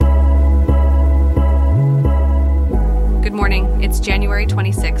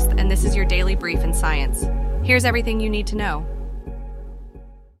February 26th, and this is your daily brief in science. Here's everything you need to know.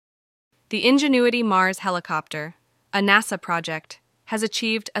 The Ingenuity Mars helicopter, a NASA project, has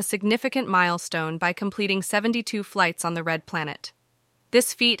achieved a significant milestone by completing 72 flights on the Red Planet.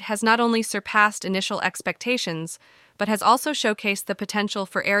 This feat has not only surpassed initial expectations, but has also showcased the potential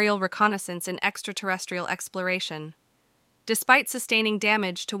for aerial reconnaissance and extraterrestrial exploration. Despite sustaining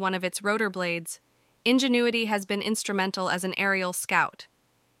damage to one of its rotor blades, Ingenuity has been instrumental as an aerial scout.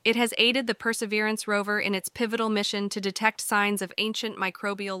 It has aided the Perseverance rover in its pivotal mission to detect signs of ancient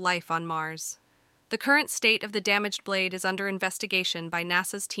microbial life on Mars. The current state of the damaged blade is under investigation by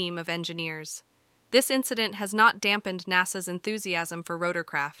NASA's team of engineers. This incident has not dampened NASA's enthusiasm for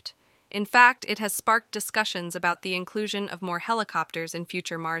rotorcraft. In fact, it has sparked discussions about the inclusion of more helicopters in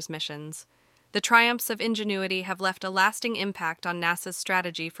future Mars missions. The triumphs of Ingenuity have left a lasting impact on NASA's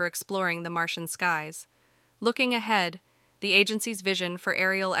strategy for exploring the Martian skies. Looking ahead, the agency's vision for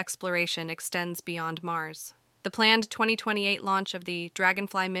aerial exploration extends beyond Mars. The planned 2028 launch of the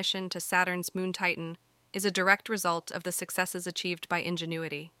Dragonfly mission to Saturn's moon Titan is a direct result of the successes achieved by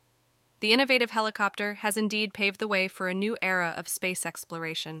Ingenuity. The innovative helicopter has indeed paved the way for a new era of space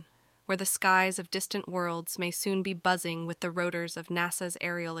exploration, where the skies of distant worlds may soon be buzzing with the rotors of NASA's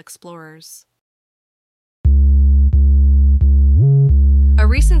aerial explorers. A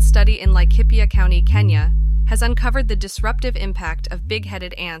recent study in Laikipia County, Kenya, has uncovered the disruptive impact of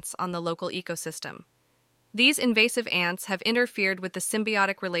big-headed ants on the local ecosystem. These invasive ants have interfered with the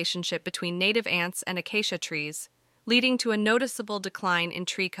symbiotic relationship between native ants and acacia trees, leading to a noticeable decline in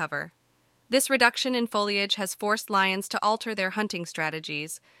tree cover. This reduction in foliage has forced lions to alter their hunting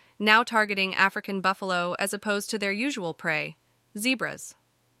strategies, now targeting African buffalo as opposed to their usual prey, zebras.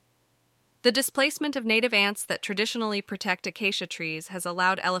 The displacement of native ants that traditionally protect acacia trees has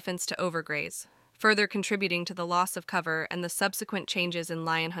allowed elephants to overgraze, further contributing to the loss of cover and the subsequent changes in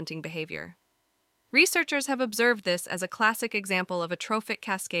lion hunting behavior. Researchers have observed this as a classic example of a trophic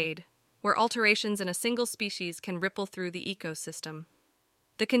cascade, where alterations in a single species can ripple through the ecosystem.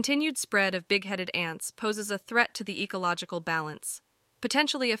 The continued spread of big-headed ants poses a threat to the ecological balance,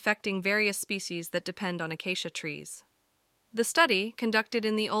 potentially affecting various species that depend on acacia trees. The study, conducted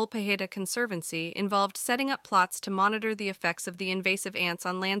in the Olpeheta Conservancy, involved setting up plots to monitor the effects of the invasive ants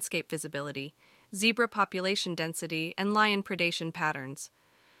on landscape visibility, zebra population density, and lion predation patterns.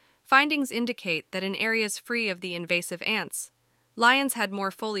 Findings indicate that in areas free of the invasive ants, lions had more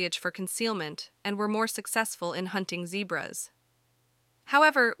foliage for concealment and were more successful in hunting zebras.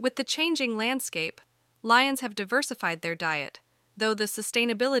 However, with the changing landscape, lions have diversified their diet, though the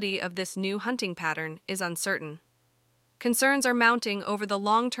sustainability of this new hunting pattern is uncertain. Concerns are mounting over the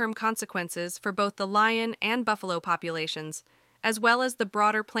long-term consequences for both the lion and buffalo populations, as well as the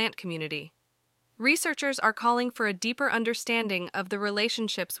broader plant community. Researchers are calling for a deeper understanding of the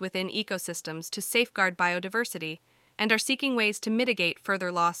relationships within ecosystems to safeguard biodiversity and are seeking ways to mitigate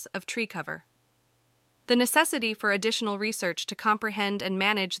further loss of tree cover. The necessity for additional research to comprehend and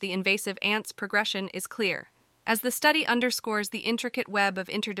manage the invasive ants' progression is clear, as the study underscores the intricate web of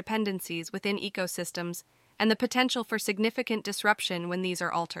interdependencies within ecosystems and the potential for significant disruption when these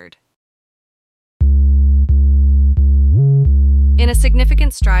are altered. In a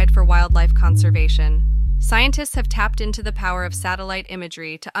significant stride for wildlife conservation, scientists have tapped into the power of satellite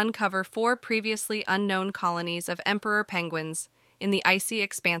imagery to uncover 4 previously unknown colonies of emperor penguins in the icy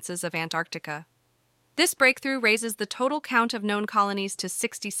expanses of Antarctica. This breakthrough raises the total count of known colonies to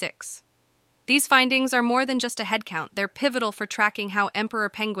 66. These findings are more than just a headcount, they're pivotal for tracking how emperor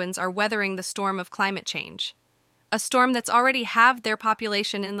penguins are weathering the storm of climate change, a storm that's already halved their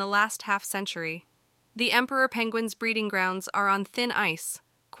population in the last half-century. The emperor penguins' breeding grounds are on thin ice,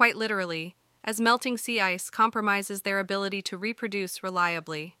 quite literally, as melting sea ice compromises their ability to reproduce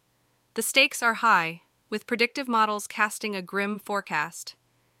reliably. The stakes are high, with predictive models casting a grim forecast.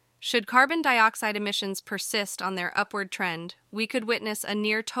 Should carbon dioxide emissions persist on their upward trend, we could witness a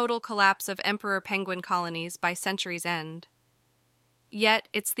near-total collapse of emperor penguin colonies by century's end. Yet,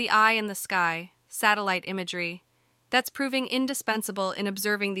 it's the eye in the sky, satellite imagery, that's proving indispensable in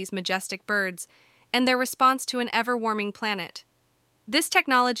observing these majestic birds and their response to an ever-warming planet. This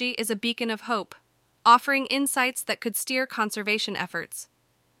technology is a beacon of hope, offering insights that could steer conservation efforts.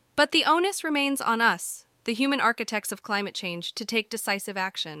 But the onus remains on us, the human architects of climate change, to take decisive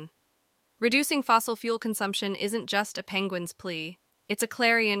action. Reducing fossil fuel consumption isn't just a penguin's plea, it's a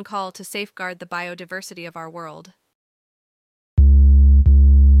clarion call to safeguard the biodiversity of our world.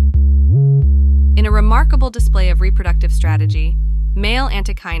 In a remarkable display of reproductive strategy, male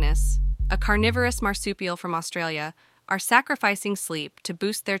antechinus, a carnivorous marsupial from Australia, are sacrificing sleep to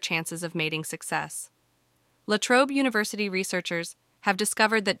boost their chances of mating success. La Trobe University researchers have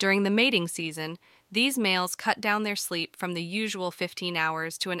discovered that during the mating season, these males cut down their sleep from the usual 15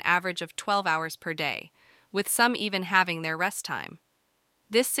 hours to an average of 12 hours per day, with some even having their rest time.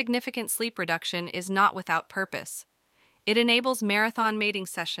 This significant sleep reduction is not without purpose. It enables marathon mating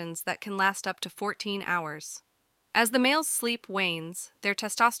sessions that can last up to 14 hours. As the male's sleep wanes, their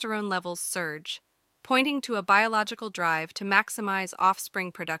testosterone levels surge, pointing to a biological drive to maximize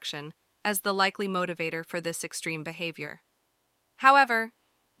offspring production as the likely motivator for this extreme behavior. However,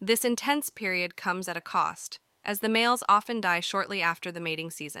 this intense period comes at a cost, as the males often die shortly after the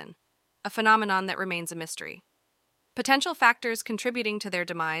mating season, a phenomenon that remains a mystery. Potential factors contributing to their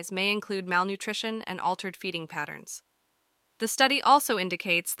demise may include malnutrition and altered feeding patterns. The study also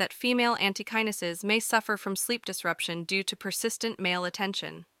indicates that female antikineses may suffer from sleep disruption due to persistent male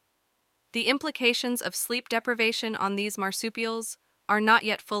attention. The implications of sleep deprivation on these marsupials are not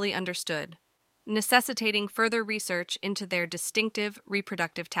yet fully understood, necessitating further research into their distinctive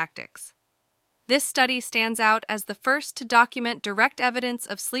reproductive tactics. This study stands out as the first to document direct evidence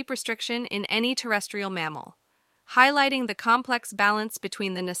of sleep restriction in any terrestrial mammal, highlighting the complex balance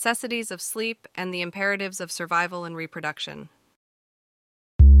between the necessities of sleep and the imperatives of survival and reproduction.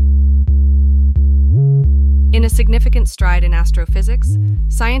 In a significant stride in astrophysics,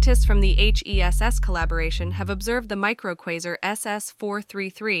 scientists from the HESS collaboration have observed the microquasar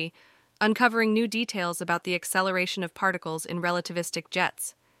SS433, uncovering new details about the acceleration of particles in relativistic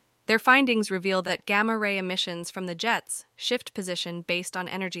jets. Their findings reveal that gamma-ray emissions from the jets shift position based on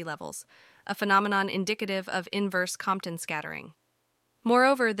energy levels, a phenomenon indicative of inverse Compton scattering.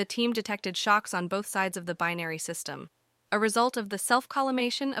 Moreover, the team detected shocks on both sides of the binary system, a result of the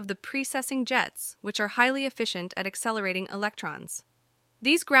self-collimation of the precessing jets, which are highly efficient at accelerating electrons.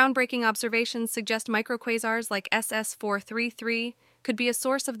 These groundbreaking observations suggest microquasars like SS433 could be a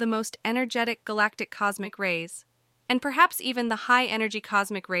source of the most energetic galactic cosmic rays, and perhaps even the high-energy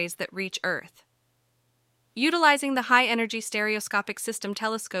cosmic rays that reach Earth. Utilizing the high-energy stereoscopic system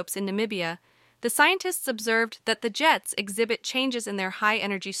telescopes in Namibia, the scientists observed that the jets exhibit changes in their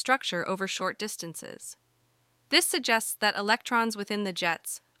high-energy structure over short distances. This suggests that electrons within the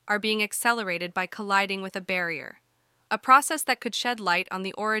jets are being accelerated by colliding with a barrier, a process that could shed light on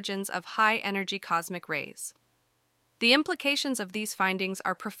the origins of high-energy cosmic rays. The implications of these findings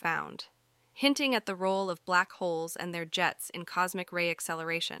are profound, hinting at the role of black holes and their jets in cosmic ray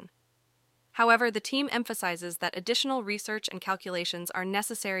acceleration. However, the team emphasizes that additional research and calculations are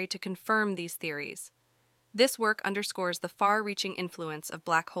necessary to confirm these theories. This work underscores the far-reaching influence of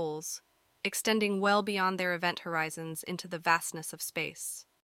black holes, extending well beyond their event horizons into the vastness of space.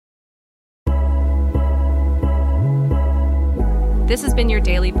 This has been your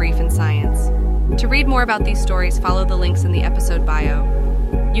daily brief in science. To read more about these stories, follow the links in the episode bio.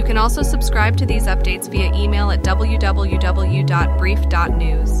 You can also subscribe to these updates via email at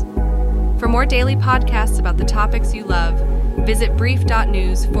www.brief.news. For more daily podcasts about the topics you love, visit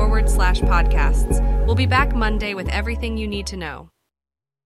brief.news/podcasts. We'll be back Monday with everything you need to know.